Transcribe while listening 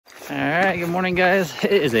All right, good morning, guys.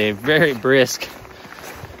 It is a very brisk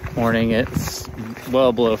morning. It's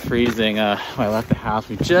well below freezing. When I left the house,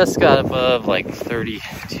 we just got above like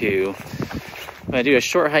 32. I'm gonna do a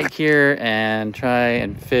short hike here and try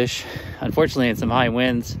and fish. Unfortunately, in some high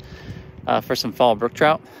winds for some fall brook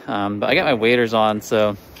trout. But I got my waders on,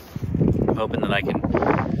 so I'm hoping that I can,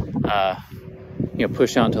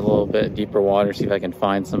 push out into a little bit deeper water, see if I can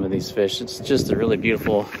find some of these fish. It's just a really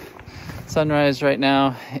beautiful sunrise right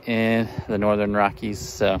now in the northern Rockies,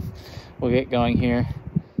 so we'll get going here.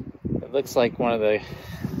 It looks like one of the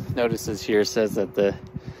notices here says that the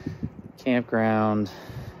campground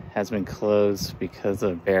has been closed because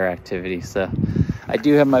of bear activity, so I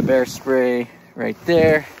do have my bear spray right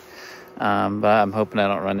there, but I'm hoping I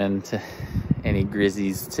don't run into any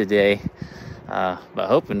grizzlies today, but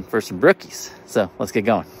hoping for some brookies. So let's get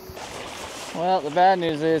going. Well, the bad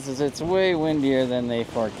news is it's way windier than they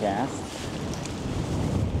forecast.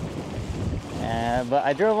 But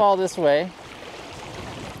I drove all this way,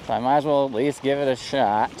 so I might as well at least give it a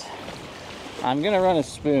shot. I'm gonna run a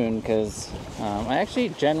spoon because I actually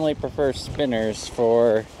generally prefer spinners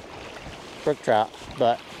for brook trout,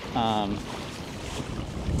 but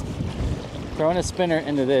throwing a spinner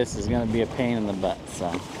into this is gonna be a pain in the butt,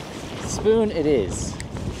 so spoon it is.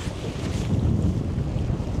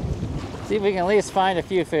 See if we can at least find a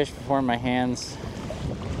few fish before my hands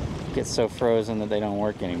get so frozen that they don't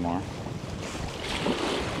work anymore.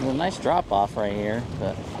 There's a nice drop off right here,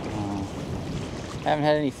 but haven't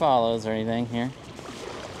had any follows or anything here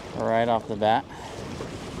right off the bat.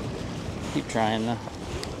 Keep trying though.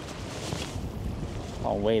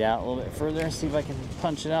 I'll wait out a little bit further and see if I can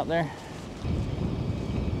punch it out there.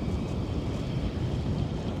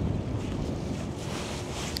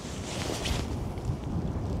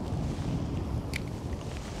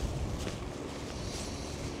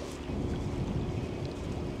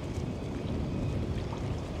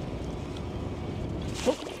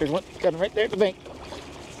 Oh, there's one. Got him right there at the bank.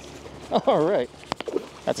 All right.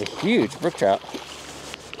 That's a huge brook trout.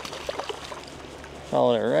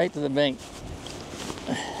 Followed it right to the bank.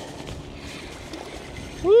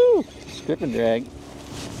 Woo! Strip and drag.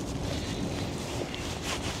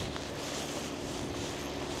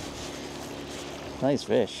 Nice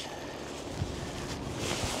fish.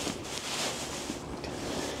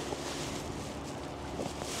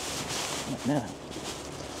 No.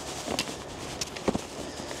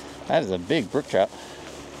 That is a big brook trout.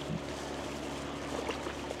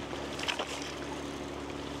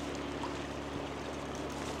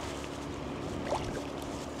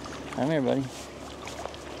 Come here, buddy.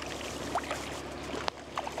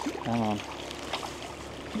 Come on.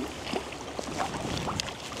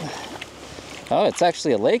 Oh, it's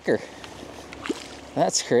actually a laker.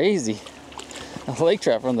 That's crazy. A lake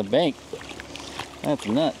trout from the bank. That's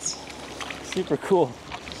nuts. Super cool.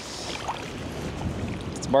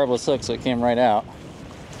 It's barbless hook, so it came right out.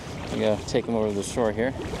 We go take him over to the shore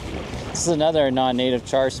here. This is another non-native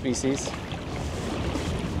char species.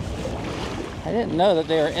 I didn't know that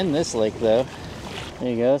they were in this lake though. There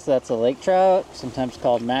you go, so that's a lake trout, sometimes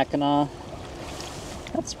called Mackinaw.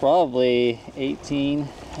 That's probably 18,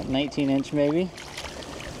 19 inch maybe.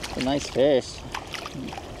 It's a nice fish.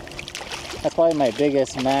 That's probably my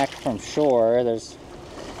biggest mac from shore. There's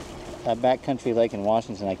a backcountry lake in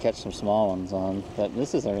Washington I catch some small ones on, but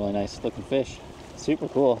this is a really nice looking fish. Super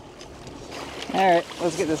cool. All right,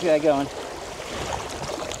 let's get this guy going.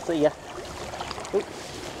 See ya. Oop.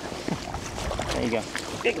 There you go.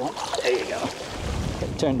 Big one. There you go.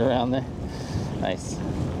 Get turned around there. Nice.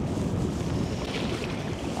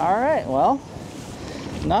 All right, well,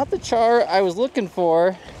 not the char I was looking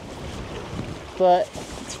for, but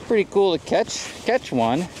it's pretty cool to catch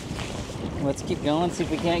one. Let's keep going, see if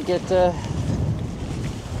we can't get a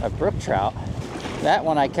brook trout. That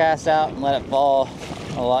one I cast out and let it fall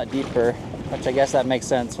a lot deeper, which I guess that makes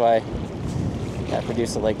sense why that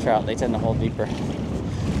produced a lake trout. They tend to hold deeper.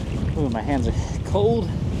 Ooh, my hands are cold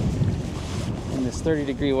in this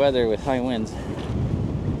 30-degree weather with high winds.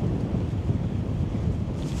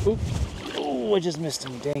 Oop. Oh, I just missed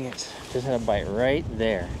him, dang it. Just had a bite right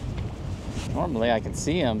there. Normally I can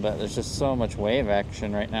see him, but there's just so much wave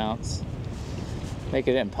action right now. It's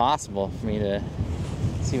making it impossible for me to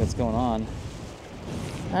see what's going on.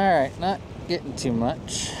 Alright, not getting too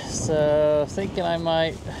much. So thinking I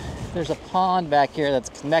might, there's a pond back here that's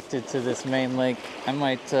connected to this main lake. I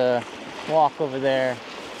might walk over there.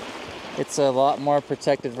 It's a lot more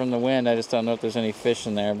protected from the wind. I just don't know if there's any fish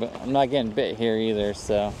in there, but I'm not getting bit here either,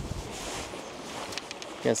 so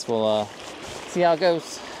guess we'll see how it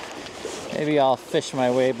goes. Maybe I'll fish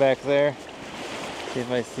my way back there. See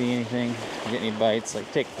if I see anything, get any bites.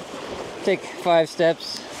 Like take 5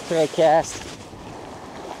 steps, throw a cast.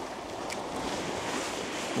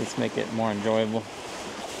 Let's make it more enjoyable.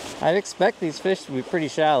 I'd expect these fish to be pretty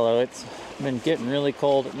shallow. It's been getting really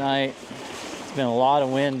cold at night. It's been a lot of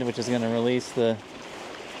wind, which is going to release the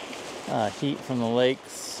heat from the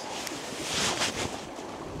lakes.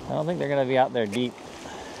 I don't think they're going to be out there deep.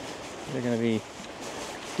 They're going to be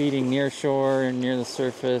feeding near shore and near the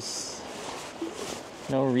surface.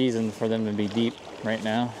 No reason for them to be deep right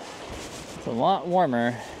now. It's a lot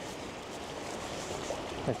warmer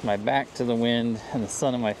with my back to the wind and the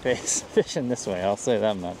sun in my face fishing this way, I'll say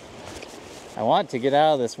that much. I want to get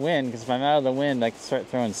out of this wind because if I'm out of the wind I can start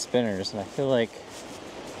throwing spinners, and I feel like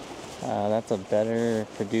that's a better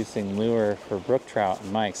producing lure for brook trout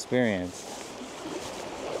in my experience.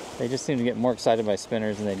 They just seem to get more excited by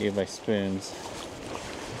spinners than they do by spoons.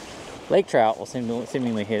 Lake trout will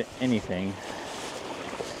seemingly hit anything.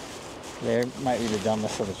 They might be the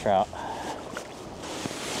dumbest of the trout.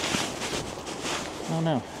 Oh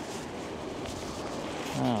no.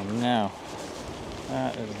 Oh no.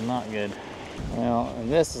 That is not good. Well,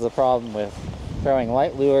 and this is the problem with throwing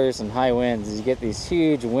light lures and high winds, is you get these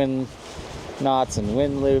huge wind knots and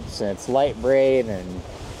wind loops, and it's light braid, and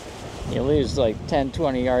you lose like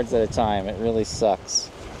 10-20 yards at a time. It really sucks.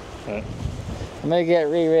 But I'm gonna get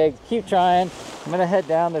re-rigged, keep trying. I'm gonna head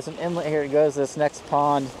down. There's an inlet here that goes to this next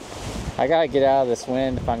pond. I gotta get out of this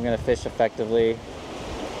wind if I'm gonna fish effectively.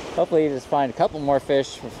 Hopefully just find a couple more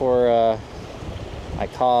fish before I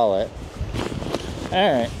call it.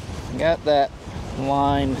 All right, got that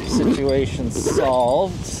line situation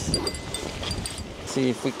solved. See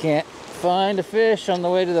if we can't find a fish on the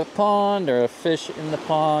way to the pond, or a fish in the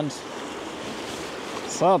pond.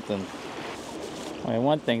 Something. I mean,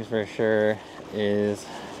 one thing's for sure is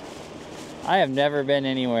I have never been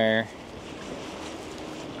anywhere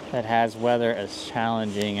that has weather as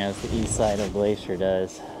challenging as the east side of Glacier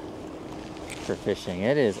does for fishing.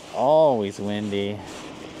 It is always windy,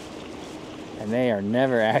 and they are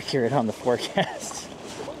never accurate on the forecast.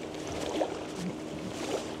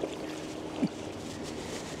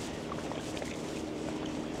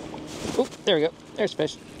 Oh, there we go. There's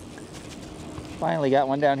fish. Finally got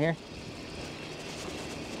one down here.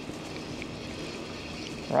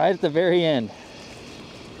 Right at the very end.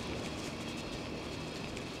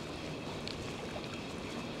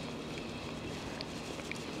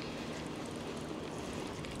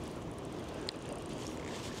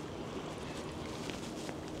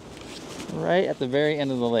 Right at the very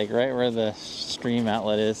end of the lake, right where the stream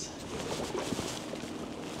outlet is.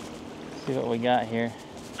 See what we got here.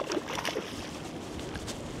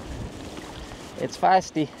 It's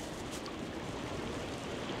feisty.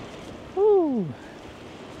 Woo!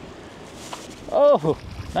 Oh,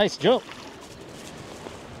 nice jump.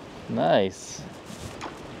 Nice.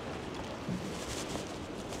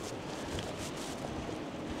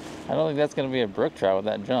 I don't think that's going to be a brook trout with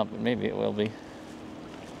that jump, but maybe it will be.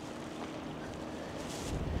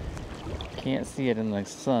 Can't see it in the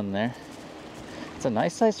sun there. It's a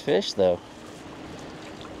nice sized fish though.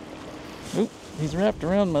 Oop, he's wrapped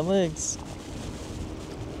around my legs.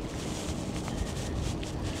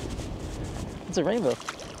 It's a rainbow.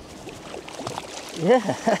 Yeah,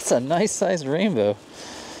 that's a nice sized rainbow.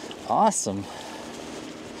 Awesome.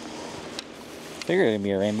 Figured it'd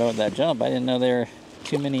be a rainbow with that jump. I didn't know there were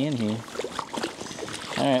too many in here.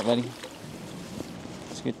 Alright, buddy.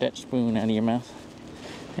 Let's get that spoon out of your mouth.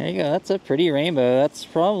 There you go. That's a pretty rainbow. That's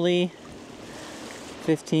probably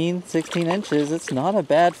 15, 16 inches. It's not a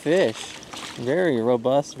bad fish. Very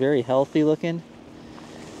robust, very healthy looking.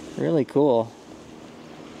 Really cool.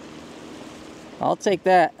 I'll take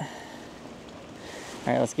that. All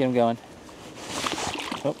right, let's get him going.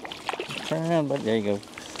 Oh, turn around, bud. There you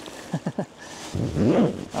go.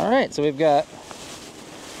 All right, so we've got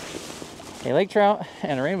a lake trout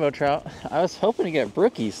and a rainbow trout. I was hoping to get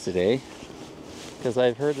brookies today because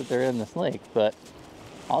I've heard that they're in this lake, but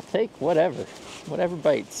I'll take whatever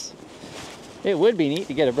bites. It would be neat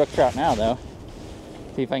to get a brook trout now, though.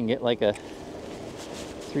 See if I can get like a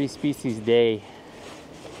 3 species day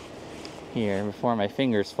here before my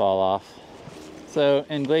fingers fall off. So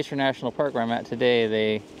in Glacier National Park, where I'm at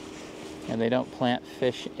today, they don't plant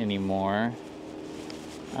fish anymore.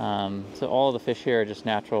 So all the fish here are just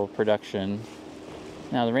natural production.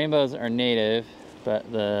 Now the rainbows are native,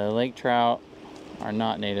 but the lake trout are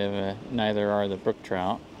not native. Neither are the brook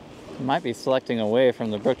trout. I might be selecting away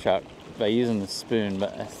from the brook trout by using the spoon,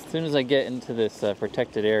 but as soon as I get into this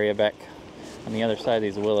protected area back on the other side of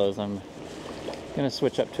these willows, I'm gonna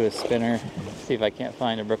switch up to a spinner, see if I can't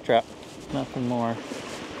find a brook trout. Nothing more.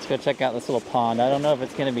 It's go check out this little pond. I don't know if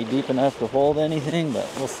it's going to be deep enough to hold anything, but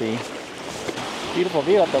we'll see. Beautiful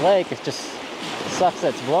view up the lake. It just sucks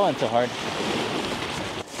that it's blowing so hard.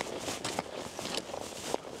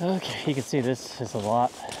 Okay, you can see this is a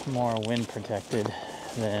lot more wind protected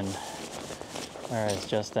than where I was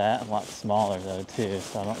just at. A lot smaller though too,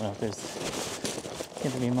 so I don't know if there's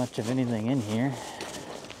going to be much of anything in here.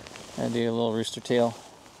 I do a little rooster tail.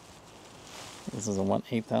 This is a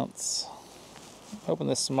 1/8 ounce. Hoping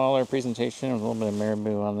this smaller presentation with a little bit of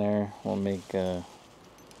marabou on there will make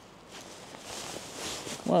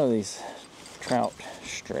one of these trout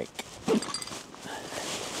strike.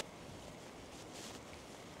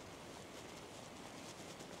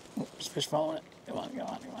 Oops, fish following it. Come on, come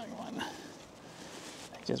on, come on, come on.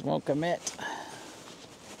 It just won't commit.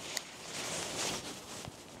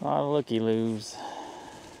 A lot of looky-loos.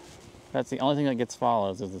 That's the only thing that gets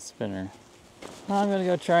follows is the spinner. I'm gonna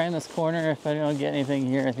go try in this corner. If I don't get anything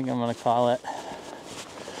here, I think I'm gonna call it.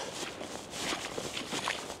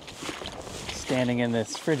 Standing in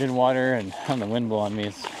this frigid water and on the wind blowing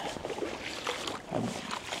me,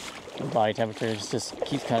 the body temperature just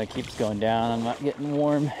kind of keeps going down. I'm not getting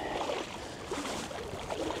warm.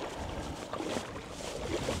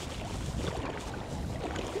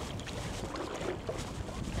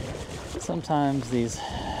 Sometimes these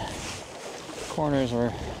corners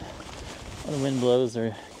where the wind blows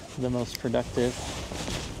are the most productive,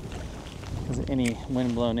 because any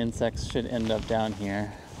wind-blown insects should end up down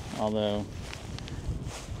here, although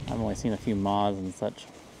I've only seen a few moths and such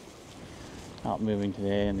out moving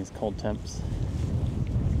today in these cold temps.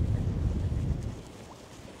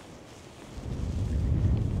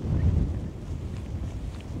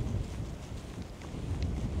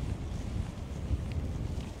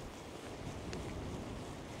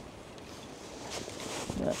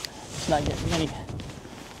 But it's not getting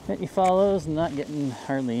any follows, not getting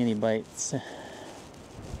hardly any bites.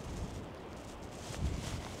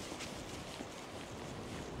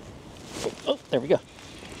 Oh, there we go.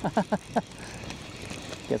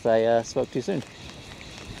 Guess I spoke too soon.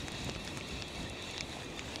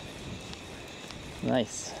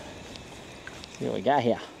 Nice. Let's see what we got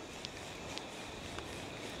here.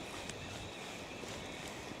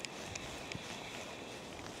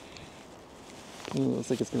 Ooh, looks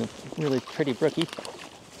like it's gonna be really pretty brookie.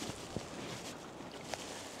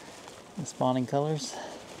 The spawning colors.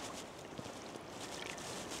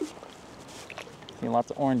 See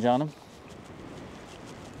lots of orange on them.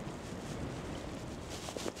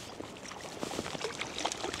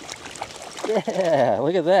 Yeah,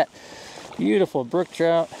 look at that. Beautiful brook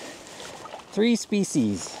trout. 3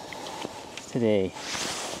 species today.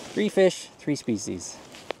 3 fish, 3 species.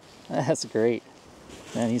 That's great.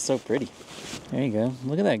 Man, he's so pretty. There you go.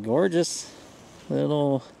 Look at that gorgeous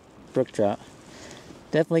little brook trout.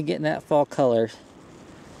 Definitely getting that fall color.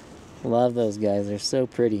 Love those guys. They're so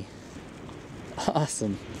pretty.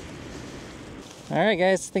 Awesome. Alright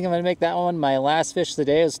guys, I think I'm going to make that one my last fish of the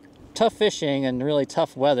day. It was tough fishing and really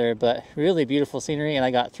tough weather, but really beautiful scenery, and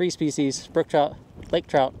I got 3 species: brook trout, lake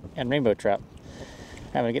trout, and rainbow trout.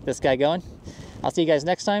 I'm going to get this guy going. I'll see you guys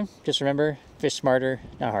next time. Just remember, fish smarter,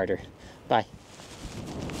 not harder. Bye.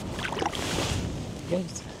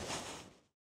 Guys.